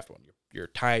have to draft one. You're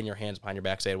tying your hands behind your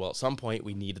back saying, well, at some point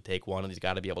we need to take one and he's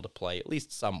got to be able to play at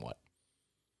least somewhat.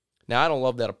 Now, I don't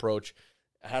love that approach.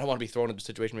 I don't want to be thrown into a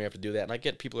situation where you have to do that. And I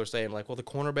get people are saying, like, well, the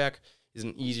cornerback is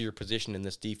an easier position in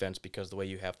this defense because the way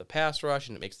you have the pass rush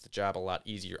and it makes the job a lot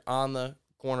easier on the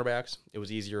cornerbacks. It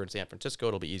was easier in San Francisco.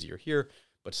 It'll be easier here.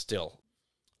 But still,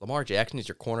 Lamar Jackson is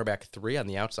your cornerback 3 on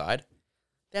the outside.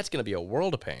 That's going to be a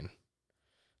world of pain.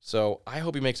 So I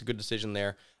hope he makes a good decision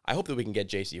there. I hope that we can get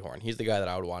J.C. Horn. He's the guy that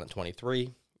I would want at 23.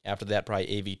 After that, probably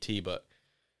AVT. But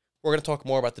we're going to talk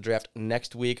more about the draft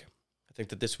next week. I think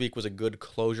that this week was a good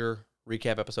closure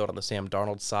recap episode on the Sam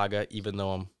Darnold saga, even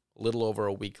though I'm a little over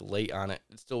a week late on it.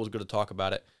 It still was good to talk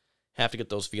about it. Have to get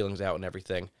those feelings out and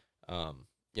everything.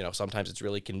 Sometimes it's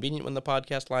really convenient when the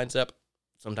podcast lines up.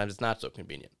 Sometimes it's not so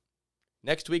convenient.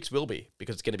 Next week's will be,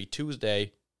 because it's going to be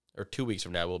Tuesday, or 2 weeks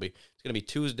from now will be. It's going to be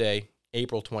Tuesday,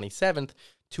 April 27th,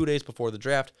 2 days before the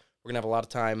draft. We're going to have a lot of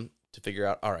time to figure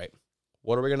out, all right,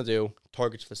 what are we going to do?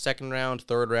 Targets for the 2nd round,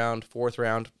 3rd round, 4th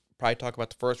round. Probably talk about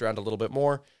the 1st round a little bit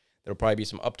more. There'll probably be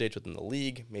some updates within the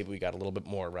league. Maybe we got a little bit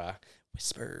more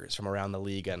whispers from around the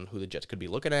league on who the Jets could be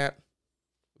looking at.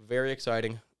 Very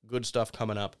exciting. Good stuff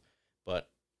coming up. But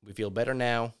we feel better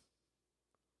now.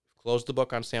 We've closed the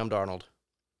book on Sam Darnold.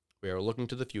 We are looking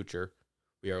to the future.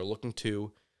 We are looking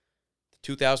to the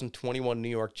 2021 New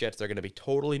York Jets, they're going to be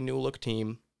totally new-look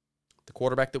team. The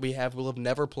quarterback that we have will have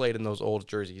never played in those old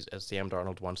jerseys as Sam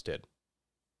Darnold once did.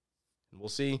 And we'll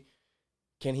see,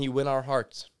 can he win our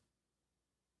hearts?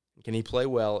 Can he play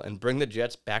well and bring the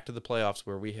Jets back to the playoffs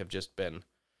where we have just been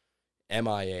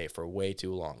MIA for way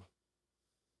too long?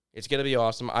 It's going to be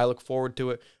awesome. I look forward to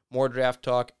it. More draft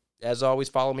talk. As always,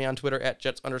 follow me on Twitter at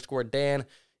Jets_Dan.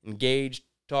 Engage,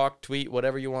 talk, tweet,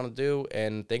 whatever you want to do.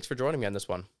 And thanks for joining me on this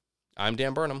one. I'm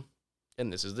Dan Burnham,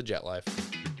 and this is The Jet Life.